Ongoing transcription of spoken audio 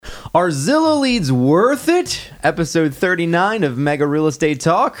Are Zillow leads worth it? Episode 39 of Mega Real Estate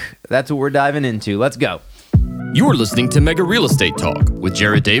Talk. That's what we're diving into. Let's go. You're listening to Mega Real Estate Talk with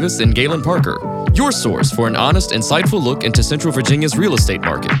Jared Davis and Galen Parker, your source for an honest, insightful look into Central Virginia's real estate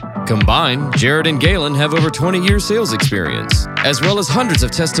market. Combined, Jared and Galen have over 20 years sales experience, as well as hundreds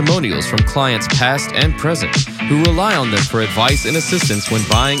of testimonials from clients past and present who rely on them for advice and assistance when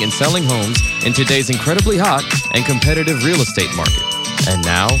buying and selling homes in today's incredibly hot and competitive real estate market. And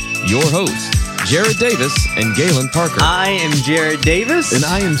now, your hosts, Jared Davis and Galen Parker. I am Jared Davis. And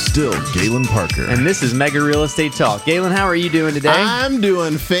I am still Galen Parker. And this is Mega Real Estate Talk. Galen, how are you doing today? I'm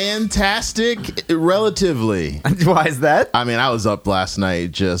doing fantastic, relatively. Why is that? I mean, I was up last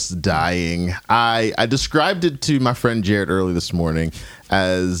night just dying. I described it to my friend Jared early this morning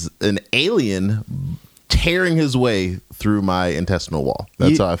as an alien tearing his way through my intestinal wall.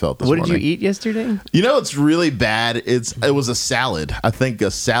 That's how I felt this morning. What did you eat yesterday? You know, it's really bad. It was a salad. I think a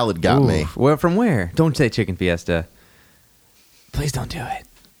salad got me. Well, from where? Don't say Chicken Fiesta. Please don't do it.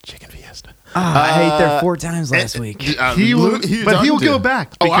 Chicken Fiesta. I ate there 4 times last week. He'll go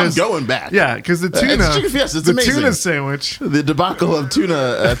back. Oh, I'm going back. Yeah, because the tuna, It's Chicken Fiesta. It's the amazing. tuna sandwich. The debacle of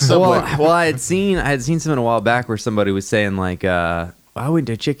tuna at Subway. Well, I had seen something a while back where somebody was saying like, I went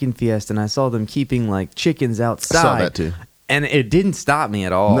to Chicken Fiesta and I saw them keeping like chickens outside. I saw that too. And it didn't stop me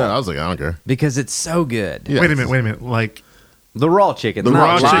at all. No, I was like, I don't care. Because it's so good. Yeah. Wait a minute. Like The raw chickens, The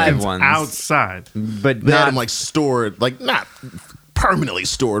not raw live chickens ones. outside. But They had not, them like stored, like not permanently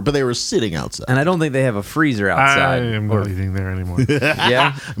stored, but they were sitting outside. and I don't think they have a freezer I outside. am not eating there anymore.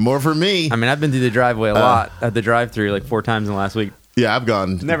 Yeah. More for me. I mean, I've been through the driveway a lot at the drive-thru like 4 times in the last week. Yeah, I've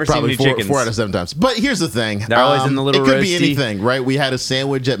gone Never seen probably new four, chickens. 4 out of 7 times. But here's the thing. They're always in the little It could be roasty. anything, right? We had a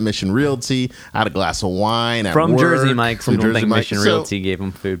sandwich at Mission Realty. I had a glass of wine at From work. Jersey Mike's, we don't Jersey think Mike. Mission So, Realty gave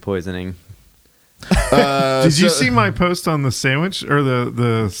them food poisoning. Did you see my post on the sandwich or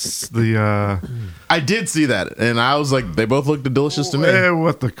the I did see that, and I was like, they both looked delicious to me.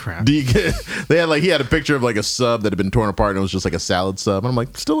 what the crap? Do you get, they had like, he had a picture of like a sub that had been torn apart and it was just like a salad sub. And I'm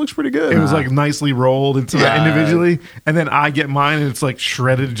like, still looks pretty good. It was like nicely rolled into that individually, and then I get mine and it's like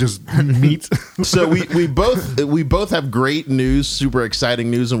shredded just meat. So we both have great news, super exciting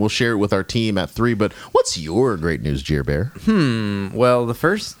news, and we'll share it with our team at 3. But what's your great news, Jer Bear? Well, the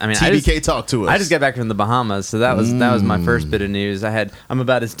first, I mean, TBK, talk to us. I just got back from the Bahamas, so that was my first bit of news. I'm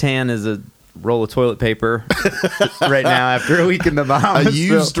about as tan as a roll of toilet paper right now after a week in the Bahamas. A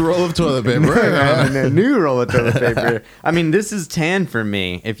used roll of toilet paper. A new roll of toilet paper. I mean, this is tan for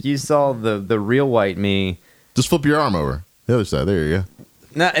me. If you saw the real white me, Just flip your arm over. The other side. There you go.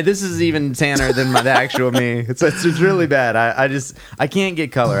 no, this is even tanner than the actual me. It's really bad. I can't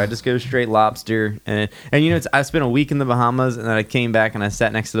get color. I just go straight lobster. And you know, I spent a week in the Bahamas, and then I came back and I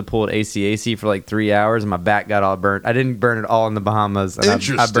sat next to the pool at ACAC for like 3 hours, and my back got all burnt. I didn't burn it all in the Bahamas. And I burnt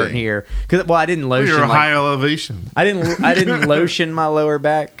Interesting. here I didn't lotion. You're a like- high elevation. I didn't lotion my lower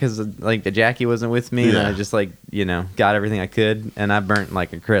back because like the Jackie wasn't with me, and Yeah. I just like got everything I could, and I burnt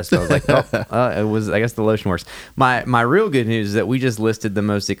like a crisp. I was like, it was. I guess the lotion works. My real good news is that we just listed the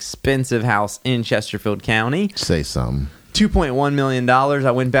most expensive house in Chesterfield County. Say something. $2.1 million.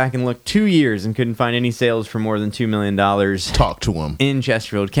 I went back and looked 2 years and couldn't find any sales for more than $2 million Talk to him. in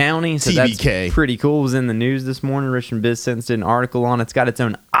Chesterfield County. So TBK. that's pretty cool. It was in the news this morning. Richmond Biz sent an article on it. It's got its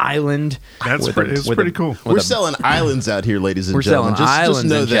own island. It's pretty cool. We're selling islands out here, ladies and We're gentlemen. selling islands just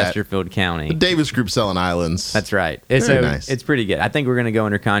know in that. Chesterfield County. The Davis Group selling islands. That's right. Very nice. It's pretty good. I think we're going to go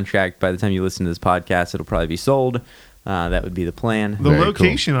under contract by the time you listen to this podcast. It'll probably be sold. That would be the plan. The Very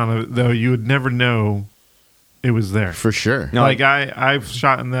location on it, though, you would never know it was there. For sure. No, Like I've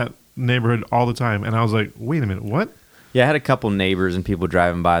shot in that neighborhood all the time, and I was like, wait a minute, what? Yeah, I had a couple neighbors and people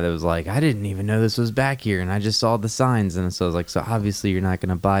driving by that was like, I didn't even know this was back here, and I just saw the signs, and so I was like, so obviously you're not going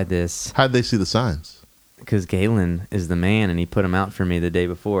to buy this How'd they see the signs? because Galen is the man, and he put them out for me the day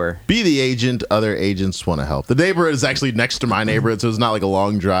before. Be the agent. Other agents want to help. The neighborhood is actually next to my neighborhood, so it's not like a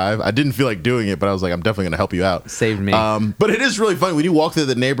long drive. I didn't feel like doing it, but I was like, I'm definitely going to help you out. Saved me. But it is really funny when you walk through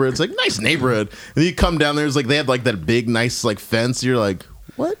the neighborhood. It's like nice neighborhood, and then you come down there. It's like they have like that big, nice like fence. You're like,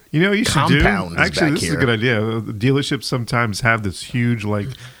 what? You know what you should do? Compound is Actually, back this is here. a good idea. The dealerships sometimes have this huge like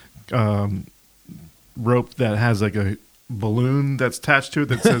rope that has like a balloon that's attached to it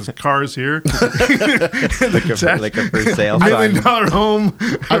that says "Cars Here." like a for sale $1 sign. million home.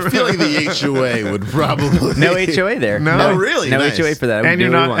 I feel like the HOA would probably No HOA there. No. Oh, really? No Nice. HOA for that. And We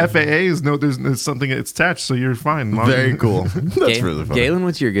you're do what not we want. FAAs. No, there's something it's attached, so you're fine. Very cool. That's really funny. Galen,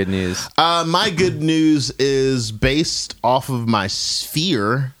 what's your good news? My good news is based off of my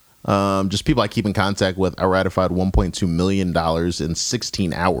sphere Just people I keep in contact with. I ratified $1.2 million in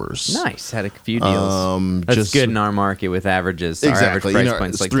 16 hours. Nice. Had a few deals. That's just- good in our market with averages. Exactly. Our average price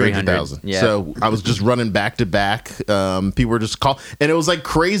point's it's like 300,000. 300,000. Yeah. So I was just running back to back. People were just calling. And it was like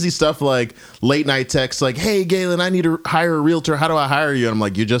crazy stuff like late night texts like, hey, Galen, I need to hire a realtor. How do I hire you? And I'm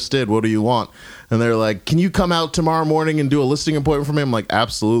like, you just did. What do you want? And they're like, can you come out tomorrow morning and do a listing appointment for me? I'm like,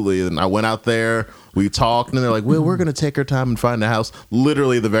 absolutely. And I went out there. We talked, and they're like, well, we're going to take our time and find a house.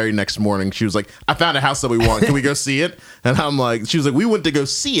 Literally the very next morning, she was like, I found a house that we want. Can we go see it? And I'm like, she was like, we went to go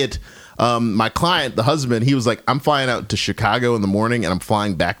see it. My client, the husband, he was like, I'm flying out to Chicago in the morning, and I'm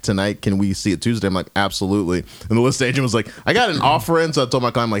flying back tonight. Can we see it Tuesday? I'm like, absolutely. And the listing agent was like, I got an offer in. So I told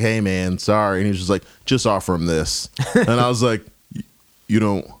my client, I'm like, hey, man, sorry. And he was just like, just offer him this. And I was like,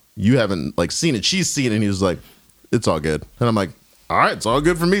 you haven't like seen it. She's seen it. And he was like, it's all good. And I'm like, all right, it's all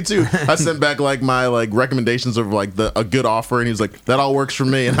good for me too. I sent back like my like recommendations of like a good offer, and he was like, that all works for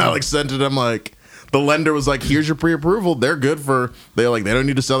me. And I like sent it. I'm like, the lender was like, here's your pre-approval. They're good for. They don't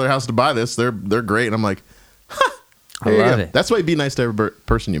need to sell their house to buy this. They're great. And I'm like, I love it. That's why you be nice to every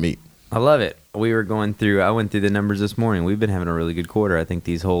person you meet. I love it. I went through the numbers this morning. We've been having a really good quarter. I think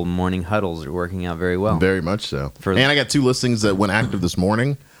these whole morning huddles are working out very well. Very much so. And I got 2 listings that went active this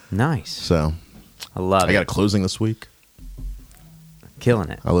morning. Nice. So I love it. I got a closing this week. Killing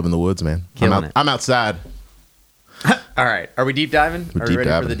it. I live in the woods, man. Killing it. I'm outside. All right. Are we deep diving? We're Are we deep ready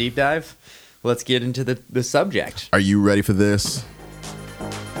diving. for the deep dive? Let's get into the subject. Are you ready for this?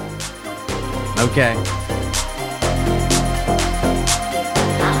 Okay.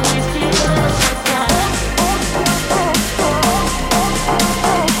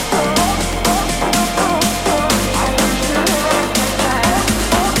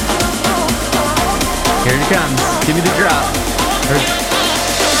 Here it comes. Give me the drop.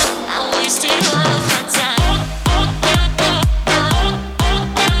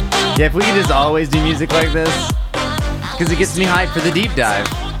 Yeah, if we could just always do music like this, because it gets me hyped for the deep dive.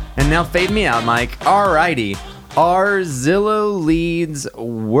 And now fade me out, Mike. Alrighty. Are Zillow leads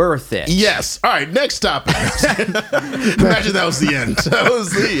worth it? Yes. All right. Next topic. Imagine that was the end. That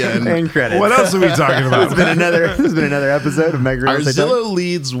was the end. And credits. What else are we talking about? It's been another episode of Mega Real Are Estate Talk. Zillow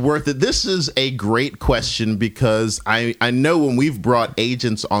leads worth it? This is a great question because I know when we've brought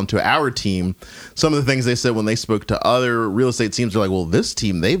agents onto our team, some of the things they said when they spoke to other real estate teams are like, well, this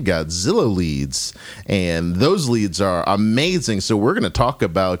team, they've got Zillow leads and those leads are amazing. So we're going to talk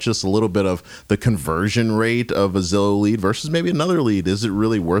about just a little bit of the conversion rate of a Zillow lead versus maybe another lead. Is it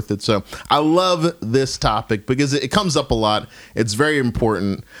really worth it? So I love this topic because it comes up a lot. It's very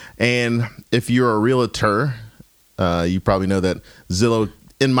important. And if you're a realtor, you probably know that Zillow,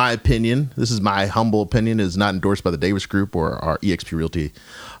 in my opinion, this is my humble opinion, is not endorsed by the Davis Group or our eXp Realty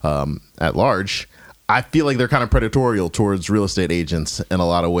at large. I feel like they're kind of predatory towards real estate agents in a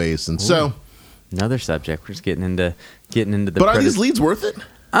lot of ways. And so Another subject. We're just getting into the. but are these leads worth it?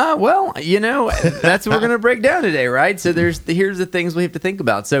 Well, that's what we're going to break down today, right? So here's the things we have to think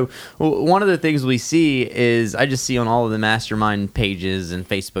about. So one of the things we see is I just see on all of the mastermind pages and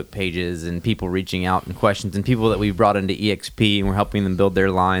Facebook pages and people reaching out and questions and people that we've brought into EXP and we're helping them build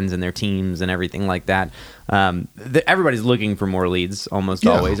their lines and their teams and everything like that. Everybody's looking for more leads almost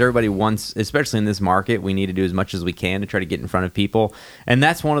always. Everybody wants, especially in this market, we need to do as much as we can to try to get in front of people. And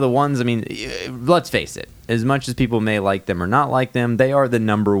that's one of the ones, I mean, let's face it, as much as people may like them or not like them, they are the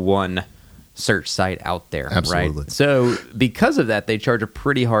number one search site out there, Absolutely. right? So because of that, they charge a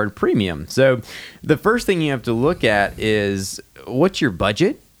pretty hard premium. So the first thing you have to look at is what's your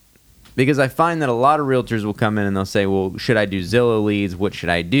budget? Because I find that a lot of realtors will come in and they'll say, well, should I do Zillow leads? What should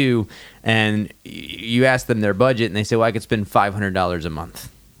I do? And you ask them their budget and they say, well, I could spend $500 a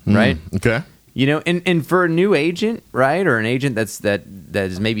month, right? Okay. And for a new agent, right, or an agent that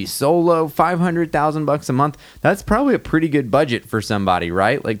is maybe solo, $500,000 a month, that's probably a pretty good budget for somebody,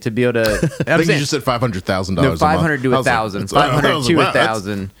 right? Like to be able to. I think you just said $500,000. No, 500 to 1,000. 500 to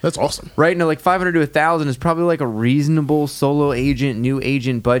 1,000. That's awesome. Right? No, like 500 to 1,000 is probably like a reasonable solo agent, new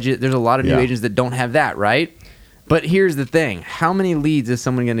agent budget. There's a lot of new agents that don't have that, right? But here's the thing: how many leads is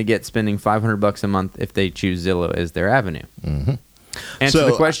someone going to get spending $500 a month if they choose Zillow as their avenue? Mm-hmm. Answer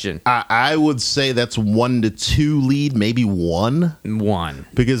the question. I would say that's 1 to 2 lead, maybe 1.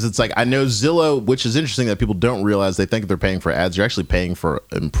 Because it's like, I know Zillow, which is interesting that people don't realize, they think they're paying for ads. You're actually paying for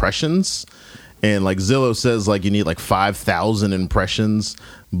impressions. And like Zillow says, like you need like 5,000 impressions,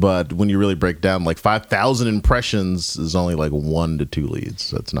 but when you really break down, like 5,000 impressions is only like 1 to 2 leads.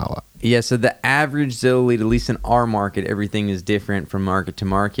 So it's not a lot. Yeah, so the average Zillow lead, at least in our market, everything is different from market to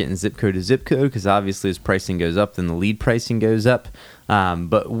market and zip code to zip code, because obviously as pricing goes up, then the lead pricing goes up.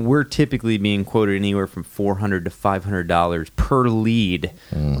 But we're typically being quoted anywhere from $400 to $500 per lead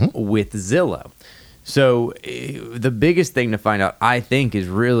with Zillow. So the biggest thing to find out, I think, is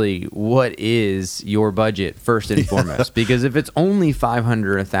really what is your budget first and foremost. Because if it's only $500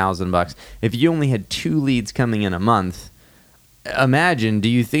 or $1,000, if you only had 2 leads coming in a month, imagine, do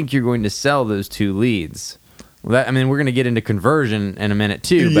you think you're going to sell those 2 leads? Well, that, I mean, we're going to get into conversion in a minute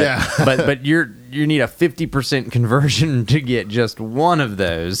too, but Yeah. but you need a 50% conversion to get just one of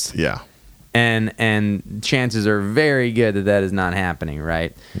those. Yeah. And chances are very good that is not happening,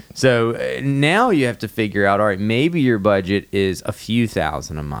 right? So now you have to figure out, all right, maybe your budget is a few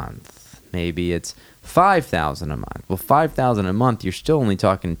thousand a month. Maybe it's 5,000 a month. Well, 5,000 a month, you're still only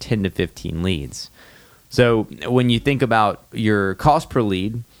talking 10 to 15 leads. So when you think about your cost per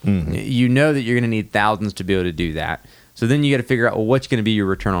lead, you know that you're going to need thousands to be able to do that. So then you got to figure out, well, what's going to be your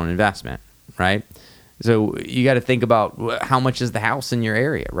return on investment, right? So you got to think about how much is the house in your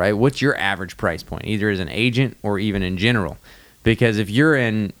area, right? What's your average price point, either as an agent or even in general? Because if you're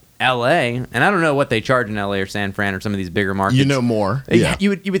in LA, and I don't know what they charge in LA or San Fran or some of these bigger markets. You know more. Yeah. You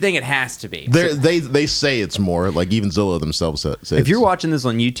would think it has to be. They say it's more. Like even Zillow themselves say If you're watching this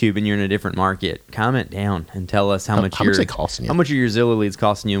on YouTube and you're in a different market, comment down and tell us how much they costing you. How much are your Zillow leads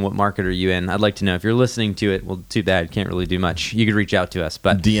costing you, and what market are you in? I'd like to know. If you're listening to it, well, too bad, can't really do much. You could reach out to us,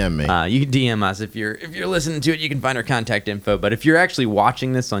 but DM me. You can DM us if you're listening to it. You can find our contact info. But if you're actually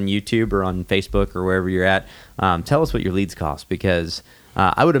watching this on YouTube or on Facebook or wherever you're at, tell us what your leads cost, because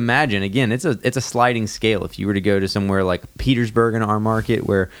I would imagine, again, it's a sliding scale. If you were to go to somewhere like Petersburg in our market,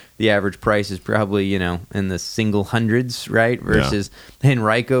 where the average price is probably, in the single hundreds, right? Versus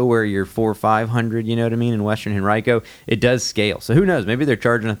Henrico, where you're 400 or 500, you know what I mean? In Western Henrico, it does scale. So who knows? Maybe they're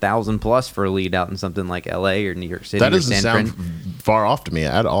charging $1,000+ for a lead out in something like LA or New York City. That or doesn't San sound Fran. far off to me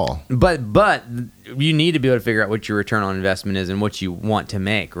at all. But you need to be able to figure out what your return on investment is and what you want to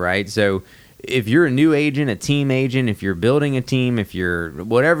make, right? So if you're a new agent, a team agent, if you're building a team, if you're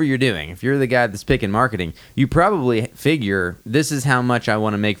whatever you're doing, if you're the guy that's picking marketing, you probably figure this is how much I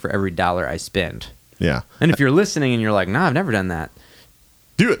want to make for every dollar I spend. Yeah. And if you're listening and you're like, nah, I've never done that.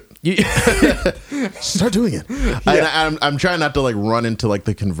 Do it. Start doing it. I'm trying not to like run into like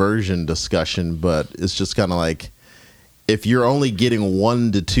the conversion discussion, but it's just kind of like, if you're only getting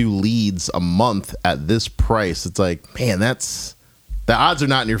 1 to 2 leads a month at this price, it's like, man, the odds are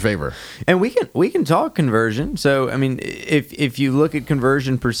not in your favor. And we can talk conversion. So I mean, if you look at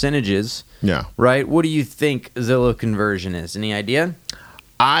conversion percentages, right? What do you think Zillow conversion is? Any idea?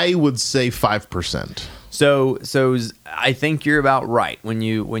 I would say 5%. So I think you're about right. When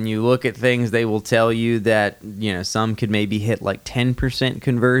you look at things, they will tell you that some could maybe hit like 10%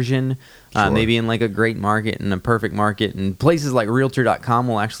 conversion, maybe in like a great market and a perfect market. And places like Realtor.com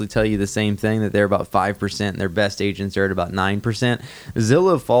will actually tell you the same thing, that they're about 5%. And their best agents are at about 9%.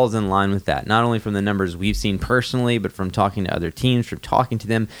 Zillow falls in line with that, not only from the numbers we've seen personally, but from talking to other teams, from talking to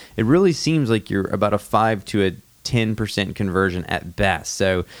them. It really seems like you're about a 5 to a 10% conversion at best.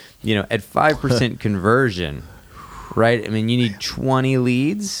 So, at 5% conversion, right? I mean, you need 20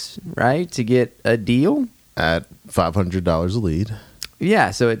 leads, right, to get a deal at $500 a lead. Yeah.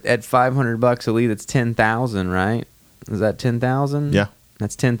 So at $500 a lead, that's 10,000, right? Is that 10,000? Yeah.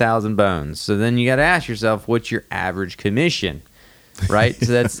 That's 10,000 bones. So then you got to ask yourself, what's your average commission, right?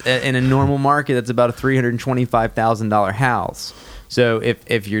 So that's in a normal market, that's about a $325,000 house. So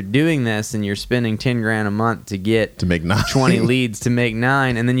if you're doing this and you're spending $10,000 a month to make 20 leads to make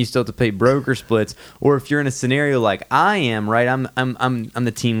 9, and then you still have to pay broker splits, or if you're in a scenario like I am, right? I'm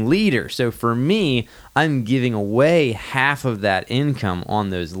the team leader. So for me, I'm giving away half of that income on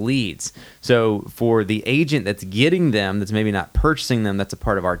those leads. So for the agent that's getting them, that's maybe not purchasing them, that's a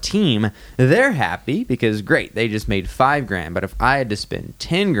part of our team, they're happy because great, they just made $5,000. But if I had to spend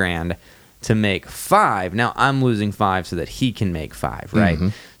 $10,000 to make 5, now I'm losing 5 so that he can make 5, right? Mm-hmm.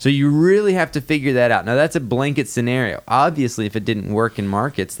 So you really have to figure that out. Now that's a blanket scenario. Obviously, if it didn't work in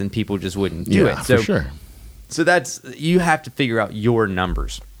markets, then people just wouldn't do it. So, for sure. So you have to figure out your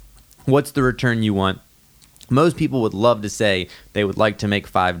numbers. What's the return you want? Most people would love to say they would like to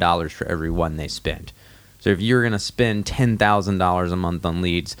make $5 for every one they spend. So if you're going to spend $10,000 a month on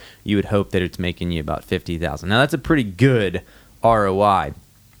leads, you would hope that it's making you about $50,000. Now that's a pretty good ROI.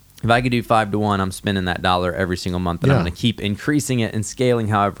 If I could do 5 to 1, I'm spending that dollar every single month, and I'm going to keep increasing it and scaling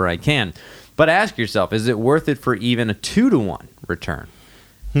however I can. But ask yourself, is it worth it for even a 2 to 1 return?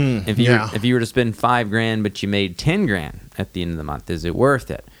 If you were to spend $5,000 but you made $10,000 at the end of the month, is it worth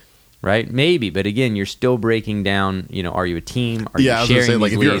it? Right? Maybe, but again, you're still breaking down. Are you a team? Are you I was sharing gonna say,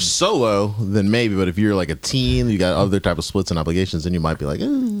 like, these if you're a leads? solo, then maybe, but if you're like a team, you got other type of splits and obligations, then you might be like,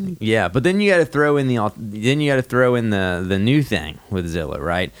 Yeah, but then you got to throw in the new thing with Zillow,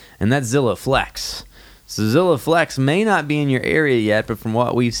 right? And that's Zillow Flex. So Zillow Flex may not be in your area yet, but from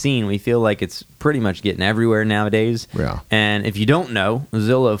what we've seen, we feel like it's pretty much getting everywhere nowadays. Yeah. And if you don't know,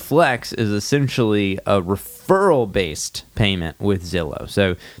 Zillow Flex is essentially a referral-based payment with Zillow.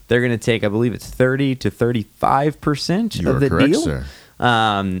 So they're going to take, I believe it's 30 to 35% You of are the correct, deal. sir.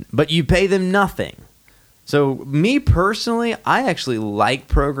 But you pay them nothing. So me personally, I actually like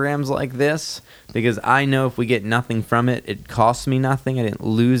programs like this because I know if we get nothing from it, it costs me nothing. I didn't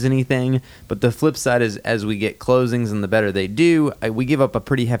lose anything. But the flip side is as we get closings and the better they do, we give up a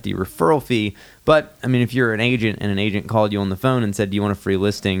pretty hefty referral fee. But, I mean, if you're an agent and an agent called you on the phone and said, do you want a free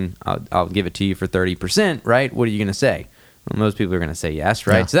listing? I'll give it to you for 30%, right? What are you going to say? Well, most people are going to say yes,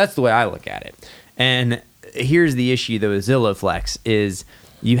 right? Yeah. So that's the way I look at it. And here's the issue, though, with Zillow Flex is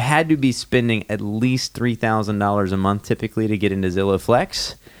you had to be spending at least $3,000 a month typically to get into Zillow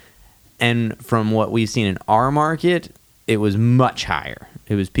Flex. And from what we've seen in our market, it was much higher.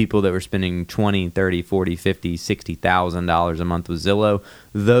 It was people that were spending $20,000, $30,000, $40,000, $50,000, $60,000 a month with Zillow.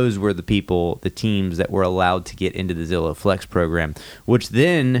 Those were the people, the teams that were allowed to get into the Zillow Flex program, which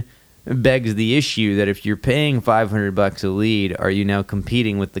then begs the issue that if you're paying $500 a lead, are you now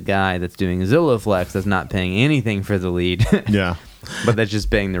competing with the guy that's doing Zillow Flex that's not paying anything for the lead? yeah. But that's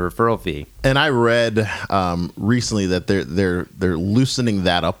just paying the referral fee. And I read recently that they're loosening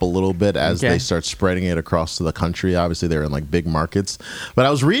that up a little bit as Okay. they start spreading it across the country. Obviously, they're in like big markets. But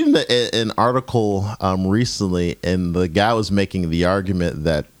I was reading an article recently, and the guy was making the argument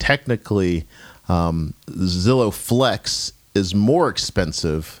that technically Zillow Flex is more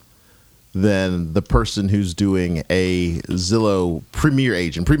expensive than the person who's doing a Zillow Premier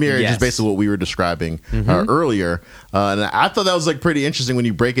Agent. Premier Agent is Yes. basically what we were describing earlier. And I thought that was like pretty interesting when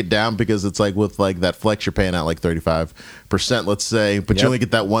you break it down, because it's like with like that Flex, you're paying out like 35%, let's say, but you Yep. only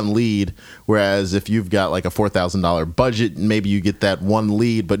get that one lead. Whereas if you've got like a $4,000 budget, maybe you get that one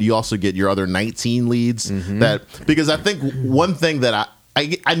lead, but you also get your other 19 leads. Because I think one thing that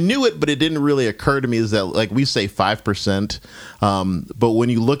I knew it, but it didn't really occur to me is that, like, we say 5%, but when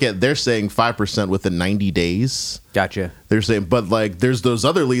you look at, they're saying 5% within 90 days. Gotcha. They're saying, but like, there's those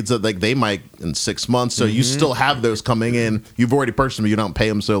other leads that like they might in 6 months. So you still have those coming in. You've already purchased them, you don't pay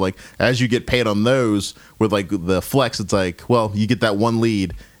them. So like, as you get paid on those with like the Flex, it's like, well, you get that one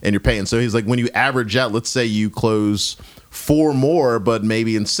lead and you're paying. So he's like, when you average out, let's say you close 4 more, but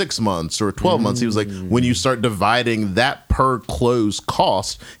maybe in 6 months or 12 months, he was like, when you start dividing that per close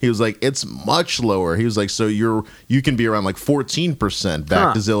cost, he was like, it's much lower. He was like, so you can be around like 14%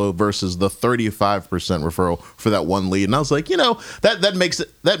 back to Zillow versus the 35% referral for that one lead. And I was like,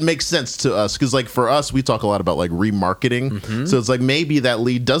 that makes sense to us, because like for us, we talk a lot about like remarketing. So it's like maybe that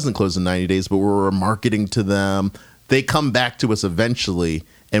lead doesn't close in 90 days, but we're marketing to them. They come back to us eventually.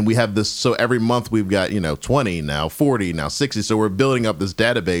 And we have this, so every month we've got, 20, now 40, now 60. So we're building up this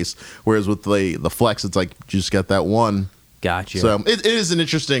database. Whereas with the Flex, it's like, you just got that one. Gotcha. So it is an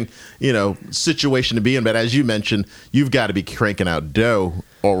interesting, situation to be in. But as you mentioned, you've got to be cranking out dough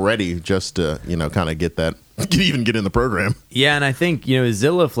already just to, kind of get that, even get in the program. Yeah, and I think,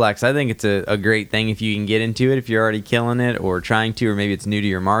 Zillow Flex, I think it's a great thing if you can get into it, if you're already killing it or trying to, or maybe it's new to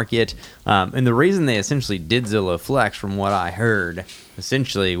your market. And the reason they essentially did Zillow Flex, from what I heard,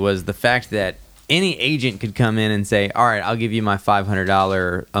 essentially was the fact that any agent could come in and say, all right, I'll give you my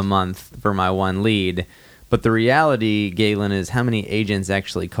 $500 a month for my one lead. But the reality, Galen, is how many agents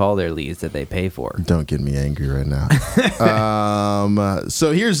actually call their leads that they pay for? Don't get me angry right now.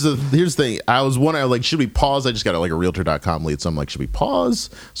 So here's the thing. I was wondering, like, should we pause? I just got like a Realtor.com lead, so I'm like, should we pause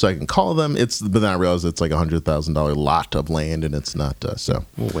so I can call them? But then I realized it's like $100,000 lot of land, and it's not. So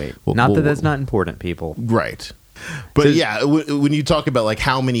We'll wait. We'll- Not that we'll- that's not important, people. right. But yeah, when you talk about like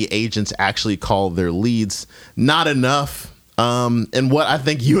how many agents actually call their leads, not enough. And what I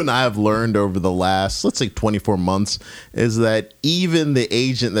think you and I have learned over the last, let's say 24 months, is that even the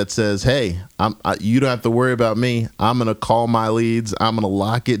agent that says, hey, you don't have to worry about me. I'm going to call my leads. I'm going to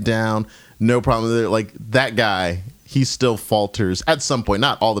lock it down. No problem. Like that guy, he still falters at some point,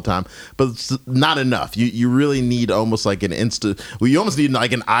 not all the time, but it's not enough. You really need almost like an you almost need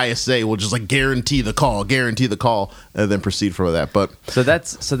like an ISA will just like guarantee the call, and then proceed from that. But so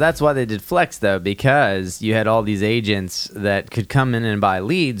that's why they did Flex though, because you had all these agents that could come in and buy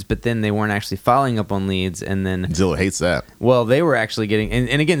leads, but then they weren't actually following up on leads, and then Zillow hates that. Well, they were actually getting,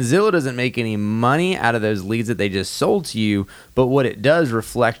 and again, Zillow doesn't make any money out of those leads that they just sold to you, but what it does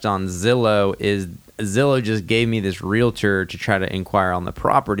reflect on Zillow is Zillow just gave me this realtor to try to inquire on the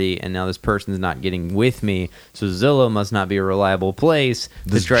property, and now this person's not getting with me, so Zillow must not be a reliable place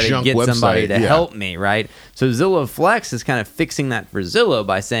This to try to junk get somebody website, to yeah. help me, right? So Zillow Flex is kind of fixing that for Zillow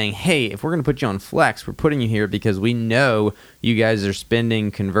by saying, hey, if we're going to put you on Flex, we're putting you here because we know you guys are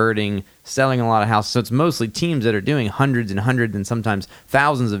spending, converting, selling a lot of houses. So it's mostly teams that are doing hundreds and sometimes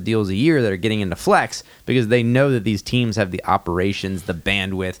thousands of deals a year that are getting into Flex because they know that these teams have the operations, the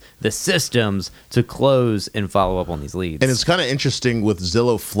bandwidth, the systems to close and follow up on these leads. And it's kind of interesting with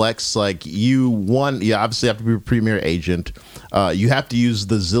Zillow Flex, like you obviously have to be a premier agent. You have to use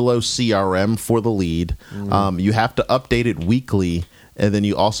the Zillow CRM for the lead. You have to update it weekly. And then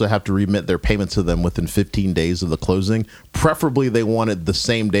you also have to remit their payment to them within 15 days of the closing. Preferably, they want it the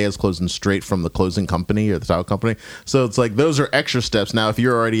same day as closing straight from the closing company or the title company. So it's like those are extra steps. Now, if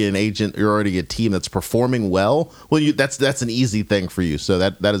you're already an agent, you're already a team that's performing well. Well, that's an easy thing for you. So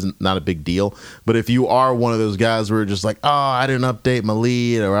that is not a big deal. But if you are one of those guys where you're just like, oh, I didn't update my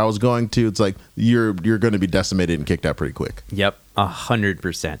lead, or I was going to, it's like you're going to be decimated and kicked out pretty quick. Yep.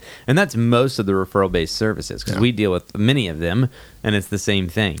 100%. And that's most of the referral-based services because we deal with many of them, and it's the same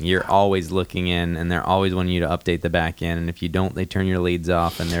thing. You're always looking in, and they're always wanting you to update the back end, and if you don't, they turn your leads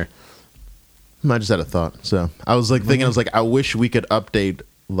off, and they're... I just had a thought. So I was like thinking, I wish we could update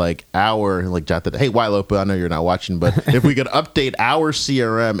like our, like jot that, hey, Wailopa, I know you're not watching, but if we could update our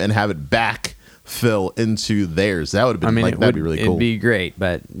CRM and have it back fill into theirs, that would have been that'd be really cool. It'd be great,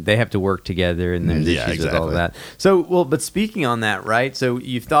 but they have to work together, and there's issues with all of that. So, but speaking on that, right? So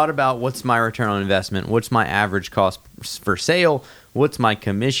you've thought about what's my return on investment, what's my average cost for sale, what's my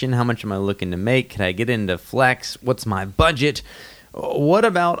commission, how much am I looking to make, can I get into Flex, what's my budget? What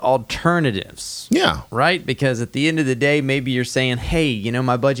about alternatives? Yeah. Right? Because at the end of the day, maybe you're saying, hey,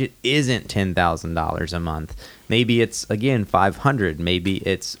 my budget isn't $10,000 a month. Maybe it's, again, $500. Maybe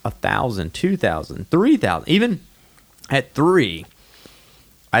it's $1,000, $2,000, $3,000. Even at $3,000,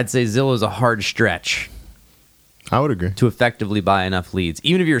 I'd say Zillow's a hard stretch. I would agree. To effectively buy enough leads,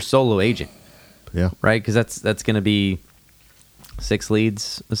 even if you're a solo agent. Yeah. Right? Because that's going to be 6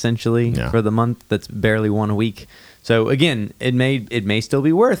 leads, essentially, for the month. That's barely one a week. So again, it may still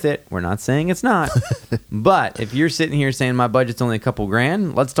be worth it. We're not saying it's not. But if you're sitting here saying my budget's only a couple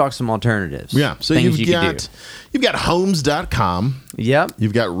grand, let's talk some alternatives. Yeah. So you've got homes.com. Yep.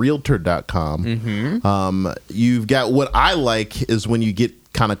 You've got realtor.com. Mm-hmm. You've got what I like is when you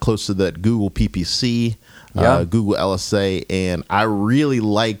get kind of close to that Google PPC, Google LSA, and I really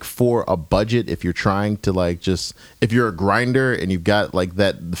like for a budget if you're trying to if you're a grinder and you've got like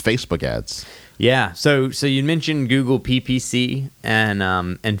the Facebook ads. Yeah, so you mentioned Google PPC and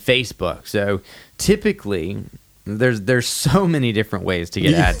Facebook. So typically, there's so many different ways to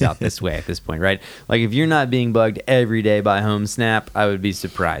get ads out this way at this point, right? Like if you're not being bugged every day by HomeSnap, I would be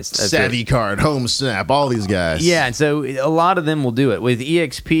surprised. Savvy Card, HomeSnap, all these guys. Yeah, and so a lot of them will do it. With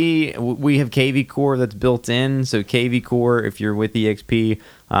EXP, we have KV Core that's built in. So KV Core, if you're with EXP,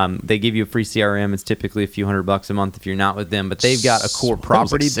 they give you a free CRM. It's typically a few $100 a month if you're not with them, but they've got a core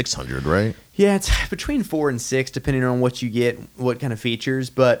property. Like 600, right? Yeah, it's between 4 and 6, depending on what you get, what kind of features.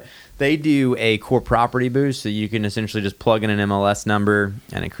 But they do a core property boost, so you can essentially just plug in an MLS number,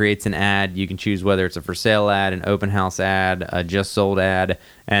 and it creates an ad. You can choose whether it's a for sale ad, an open house ad, a just sold ad,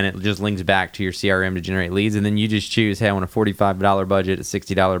 and it just links back to your CRM to generate leads. And then you just choose, hey, I want a $45 budget, a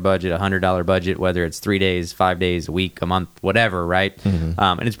 $60 budget, a $100 budget, whether it's 3 days, 5 days, a week, a month, whatever, right? Mm-hmm.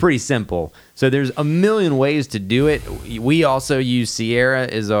 And it's pretty simple. So there's a million ways to do it. We also use Sierra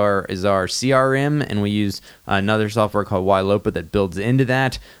as our CRM, and we use another software called Wailopa that builds into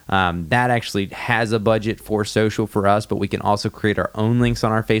that. That actually has a budget for social for us, but we can also create our own links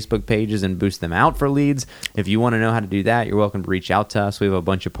on our Facebook pages and boost them out for leads. If you want to know how to do that, you're welcome to reach out to us. We have a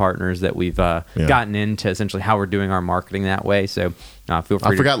bunch of partners that we've gotten into essentially how we're doing our marketing that way. So feel free.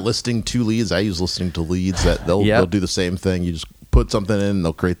 I forgot listing to leads. I use listening to leads that they'll do the same thing. You just put something in and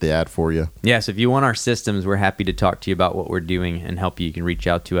they'll create the ad for you. Yeah, so if you want our systems, we're happy to talk to you about what we're doing and help you. You can reach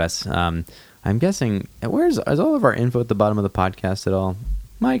out to us. I'm guessing, is all of our info at the bottom of the podcast at all?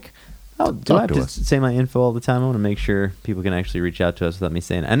 Mike, Oh, do I have to to us. say my info all the time? I want to make sure people can actually reach out to us without me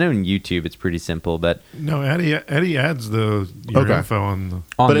saying it. I know in YouTube it's pretty simple, but No, Eddie adds your Okay. info on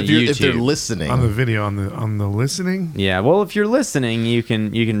on But the if they're YouTube- listening, the video on the listening. Yeah, well, if you're listening, you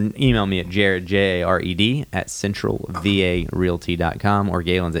can email me at Jared, Jared, at centralvarealty.com or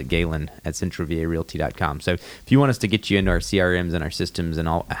Galen's at Galen at centralvarealty.com. So if you want us to get you into our CRMs and our systems and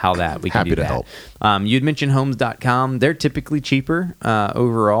all how that, we can Happy do to that. help. You'd mentioned homes.com. They're typically cheaper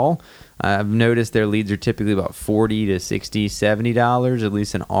overall. I've noticed their leads are typically about $40 to $60, $70, at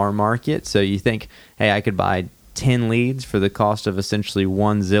least in our market. So you think, hey, I could buy 10 leads for the cost of essentially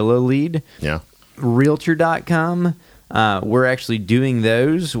one Zillow lead. yeah. Realtor.com. We're actually doing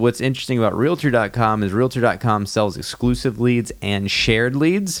those. What's interesting about Realtor.com is Realtor.com sells exclusive leads and shared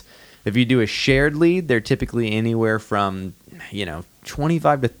leads. If you do a shared lead, they're typically anywhere from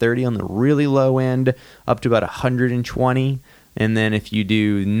 25 to 30 on the really low end, up to about 120. And then if you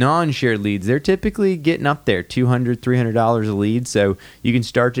do non-shared leads, they're typically getting up there, $200, $300 a lead. So you can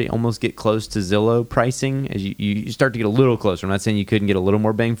start to almost get close to Zillow pricing as you start to get a little closer. I'm not saying you couldn't get a little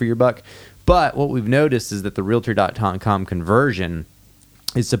more bang for your buck, but what we've noticed is that the Realtor.com conversion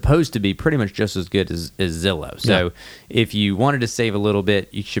is supposed to be pretty much just as good as Zillow. So if you wanted to save a little bit,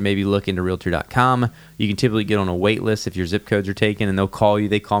 you should maybe look into Realtor.com. You can typically get on a wait list if your zip codes are taken, and they'll call you.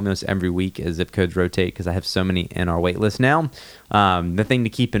 They call me almost every week as zip codes rotate because I have so many in our wait list now. The thing to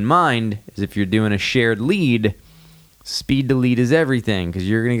keep in mind is if you're doing a shared lead, speed to lead is everything because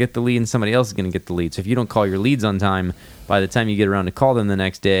you're going to get the lead and somebody else is going to get the lead. So if you don't call your leads on time, by the time you get around to call them the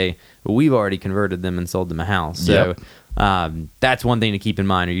next day, we've already converted them and sold them a house. So that's one thing to keep in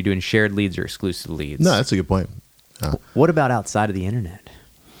mind. Are you doing shared leads or exclusive leads? No, that's a good point. What about outside of the internet?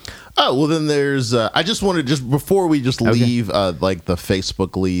 Oh, well, then there's, I just wanted, just before we just leave, like the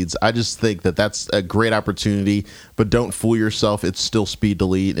Facebook leads, I just think that that's a great opportunity, but don't fool yourself. It's still speed to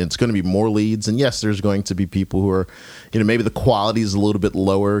lead, and it's going to be more leads. And yes, there's going to be people who are, maybe the quality is a little bit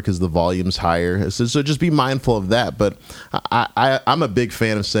lower because the volume's higher. So just be mindful of that. But I'm a big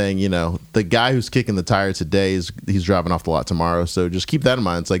fan of saying, the guy who's kicking the tire today he's driving off the lot tomorrow. So just keep that in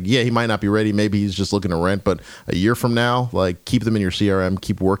mind. It's like, yeah, he might not be ready. Maybe he's just looking to rent, but a year from now, like, keep them in your CRM,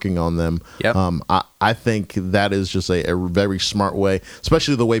 keep working on them. Yep. I think that is just a very smart way,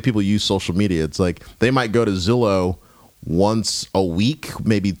 especially the way people use social media. It's like they might go to Zillow once a week,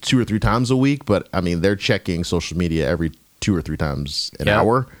 maybe 2 or 3 times a week, but I mean, they're checking social media every 2 or 3 times an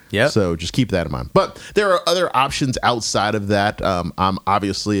hour. Yep. So just keep that in mind. But there are other options outside of that. I'm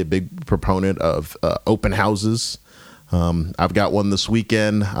obviously a big proponent of open houses. I've got one this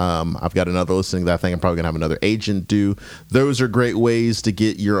weekend. I've got another listing that I think I'm probably gonna have another agent do. Those are great ways to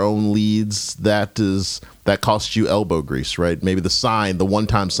get your own leads. That costs you elbow grease, right? Maybe the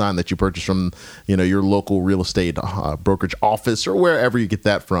one-time sign that you purchase from, your local real estate brokerage office or wherever you get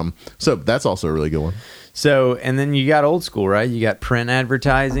that from. So that's also a really good one. So, and then you got old school, right? You got print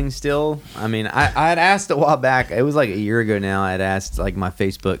advertising still. I mean, I had asked a while back, it was like a year ago now, I had asked like my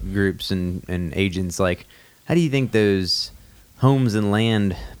Facebook groups and agents, like, how do you think those homes and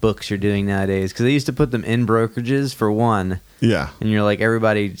land books are doing nowadays? Because they used to put them in brokerages for one. Yeah. And you're like,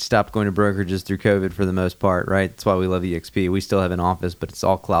 everybody stopped going to brokerages through COVID for the most part, right? That's why we love EXP. We still have an office, but it's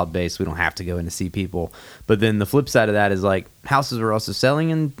all cloud-based. We don't have to go in to see people. But then the flip side of that is like houses are also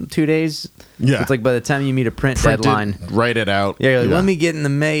selling in 2 days. Yeah. It's like by the time you meet a print deadline. Write it out. Yeah, you're like, let me get in the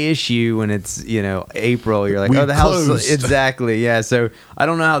May issue when it's, April. You're like, We the house. closed. Exactly, yeah. So I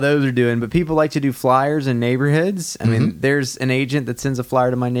don't know how those are doing, but people like to do flyers in neighborhoods. I mean, there's an agent that sends a flyer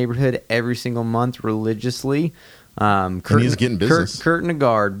to my neighborhood every single month religiously. He's getting business. Kurt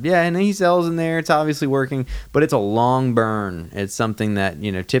Nagard. Yeah, and he sells in there. It's obviously working, but it's a long burn. It's something that,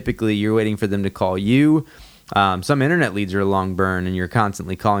 typically you're waiting for them to call you. Some internet leads are a long burn, and you're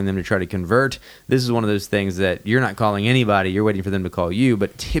constantly calling them to try to convert. This is one of those things that you're not calling anybody. You're waiting for them to call you,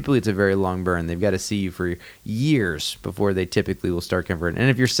 but typically it's a very long burn. They've got to see you for years before they typically will start converting. And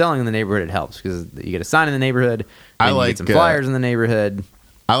if you're selling in the neighborhood, it helps because you get a sign in the neighborhood. And you get some flyers in the neighborhood.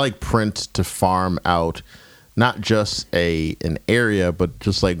 I like print to farm out not just an area, but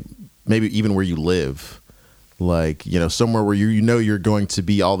just like maybe even where you live. Like, somewhere where you're going to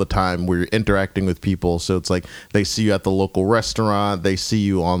be all the time, where you're interacting with people. So it's like they see you at the local restaurant, they see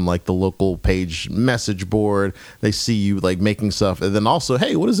you on like the local page message board, they see you like making stuff, and then also,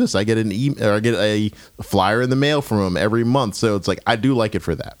 hey, what is this? I get an email, or I get a flyer in the mail from them every month. So it's like I do like it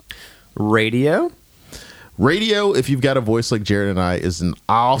for that. Radio, if you've got a voice like Jared and I, is an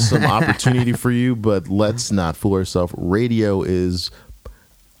awesome opportunity for you, but let's not fool ourselves. Radio is,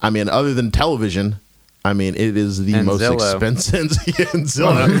 other than television, it is the most Zillow. expensive.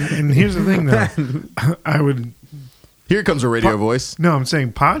 And here's the thing, though. Here comes a radio voice. No, I'm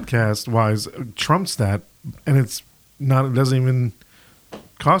saying podcast wise trumps that, and it doesn't even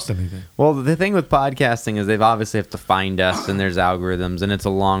cost anything. Well, the thing with podcasting is they've obviously have to find us, and there's algorithms, and it's a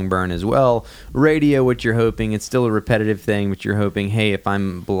long burn as well. Radio, what you're hoping, it's still a repetitive thing, but you're hoping, hey, if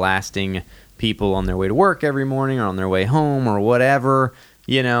I'm blasting people on their way to work every morning or on their way home or whatever,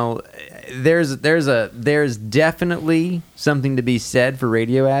 you know, there's definitely something to be said for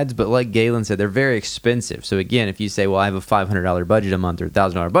radio ads, but like Galen said, they're very expensive. So again, if you say, well, I have a $500 budget a month or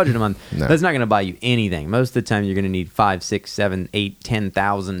 $1,000 budget a month, that's not going to buy you anything. Most of the time, you're going to need $5,000, $6,000, $7,000, $8,000,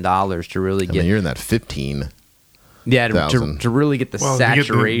 $10,000 to really get. You're in that 15. Yeah, to really get the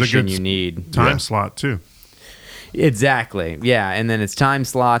saturation you need. Time slot too. Exactly. Yeah, and then it's time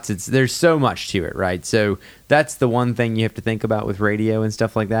slots. There's so much to it, right? So that's the one thing you have to think about with radio and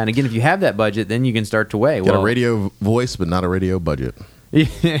stuff like that. And again, if you have that budget, then you can start to weigh. Got a radio voice, but not a radio budget.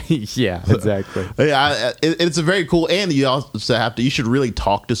 Yeah, exactly. Yeah, it's a very cool, and you also have to. You should really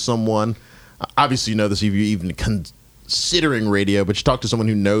talk to someone. Obviously, you know this if you even considering radio, but you talk to someone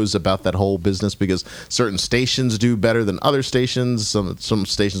who knows about that whole business, because certain stations do better than other stations. Some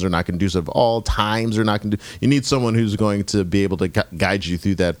stations are not conducive. All times are not conducive. You need someone who's going to be able to guide you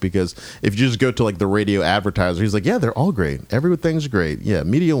through that, because if you just go to like the radio advertiser, he's like, yeah, they're all great. Everything's great. Yeah,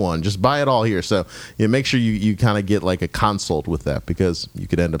 Media One, just buy it all here. So make sure you kind of get like a consult with that, because you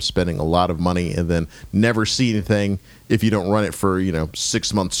could end up spending a lot of money and then never see anything if you don't run it for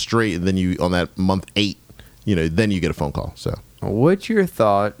 6 months straight, and then you on that month 8, then you get a phone call. So what's your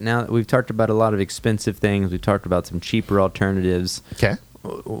thought, now that we've talked about a lot of expensive things, we've talked about some cheaper alternatives. Okay.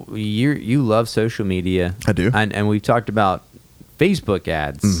 You love social media. I do. And we've talked about Facebook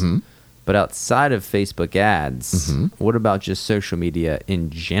ads. Mm-hmm. But outside of Facebook ads, what about just social media in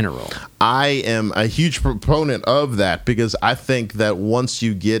general? I am a huge proponent of that, because I think that once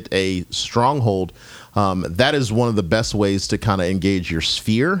you get a stronghold, that is one of the best ways to kind of engage your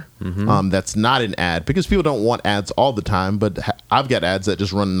sphere. That's not an ad, because people don't want ads all the time, but I've got ads that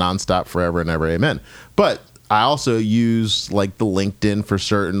just run nonstop forever and ever. Amen. But I also use like the LinkedIn for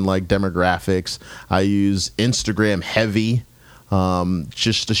certain like demographics. I use Instagram heavy.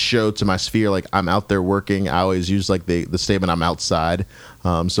 Just to show to my sphere, like I'm out there working. I always use like the statement, I'm outside.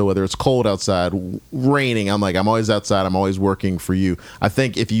 So whether it's cold outside, raining, I'm always outside. I'm always working for you. I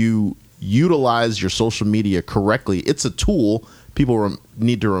think if you utilize your social media correctly, it's a tool. People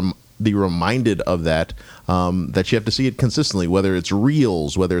need to be reminded of that, that you have to see it consistently, whether it's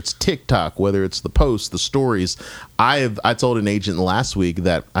Reels, whether it's TikTok, whether it's the posts, the stories. I told an agent last week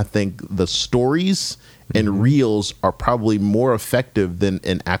that I think the stories and Reels are probably more effective than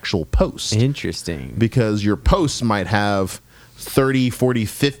an actual post. Interesting. Because your posts might have 30, 40,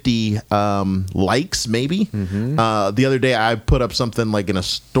 50 likes maybe. The other day I put up something like in a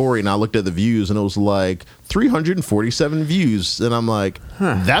story, and I looked at the views, and it was like 347 views. And I'm like,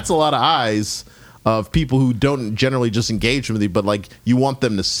 that's a lot of eyes of people who don't generally just engage with you, but like you want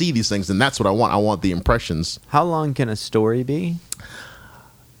them to see these things, and that's what I want. I want the impressions. How long can a story be?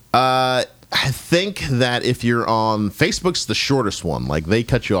 I think that if you're on Facebook's the shortest one. Like they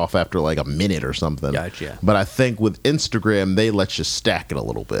cut you off after like a minute or something. Gotcha. But I think with Instagram, they let you stack it a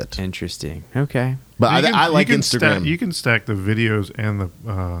little bit. Interesting. Okay. But I like Instagram. You can stack the videos and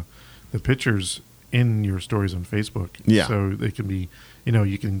the pictures in your stories on Facebook. Yeah. So they can be,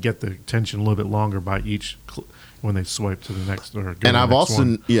 you can get the attention a little bit longer by each when they swipe to the next or. And I've also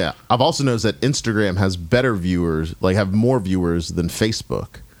noticed that Instagram has better viewers, like have more viewers than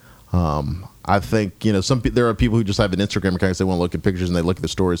Facebook. I think there are people who just have an Instagram account because they want to look at pictures and they look at the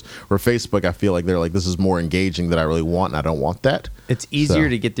stories. Or Facebook, I feel like they're like, this is more engaging than I really want, and I don't want that. It's easier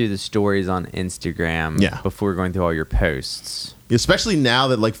to get through the stories on Instagram before going through all your posts. Especially now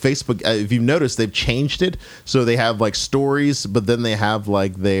that like Facebook, if you've noticed, they've changed it so they have like stories, but then they have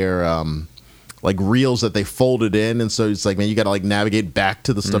like their like Reels that they folded in, and so it's like, man, you got to like navigate back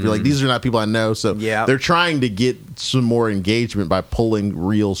to the stuff. You're like, these are not people I know, so they're trying to get some more engagement by pulling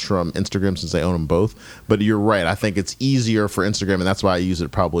Reels from Instagram since they own them both. But you're right, I think it's easier for Instagram, and that's why I use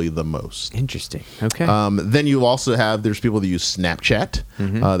it probably the most. Interesting. Okay. Then you also there's people that use Snapchat.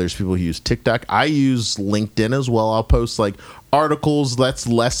 There's people who use TikTok. I use LinkedIn as well. I'll post like articles. That's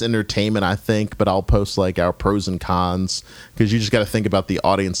less entertainment, I think, but I'll post like our pros and cons, because you just got to think about the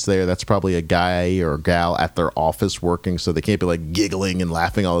audience there. That's probably a guy or a gal at their office working, so they can't be like giggling and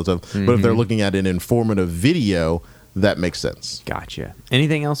laughing all the time. But if they're looking at an informative video, that makes sense. Gotcha.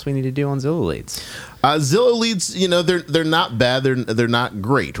 Anything else we need to do on Zillow leads? Zillow leads, they're not bad. They're not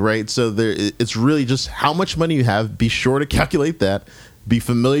great, right? So it's really just how much money you have. Be sure to calculate that. be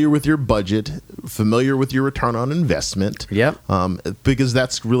familiar with your budget, familiar with your return on investment. Yep. Because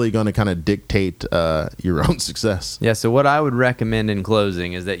that's really going to kind of dictate your own success. Yeah, so what I would recommend in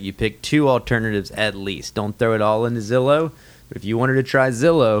closing is that you pick 2 alternatives at least. Don't throw it all into Zillow. But if you wanted to try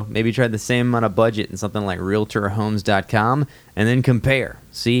Zillow, maybe try the same amount of budget in something like RealtorHomes.com and then compare.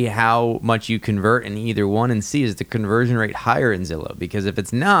 See how much you convert in either one and see is the conversion rate higher in Zillow. Because if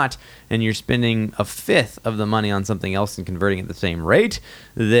it's not and you're spending a fifth of the money on something else and converting at the same rate,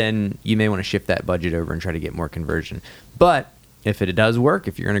 then you may want to shift that budget over and try to get more conversion. But if it does work,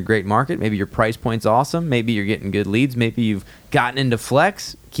 if you're in a great market, maybe your price point's awesome, maybe you're getting good leads, maybe you've gotten into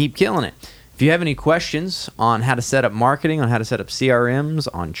Flex, keep killing it. If you have any questions on how to set up marketing, on how to set up CRMs,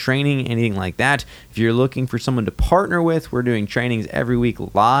 on training, anything like that, if you're looking for someone to partner with, we're doing trainings every week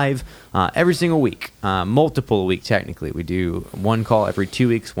live, every single week, multiple a week technically. We do 1 call every 2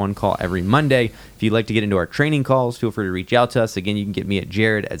 weeks, 1 call every Monday. If you'd like to get into our training calls, feel free to reach out to us. Again, you can get me at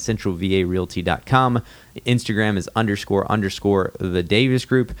jared@centralvarealty.com. Instagram is _ the Davis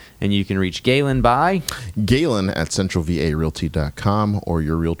Group, and you can reach Galen by Galen at centralvarealty.com or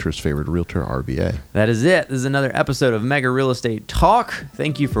your realtor's favorite realtor, RVA. That is it. This is another episode of Mega Real Estate Talk.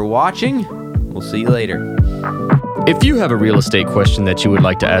 Thank you for watching. We'll see you later. If you have a real estate question that you would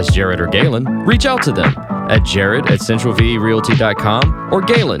like to ask Jared or Galen, reach out to them at jared@centralvarealty.com or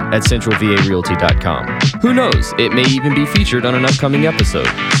Galen at centralvarealty.com. Who knows, it may even be featured on an upcoming episode.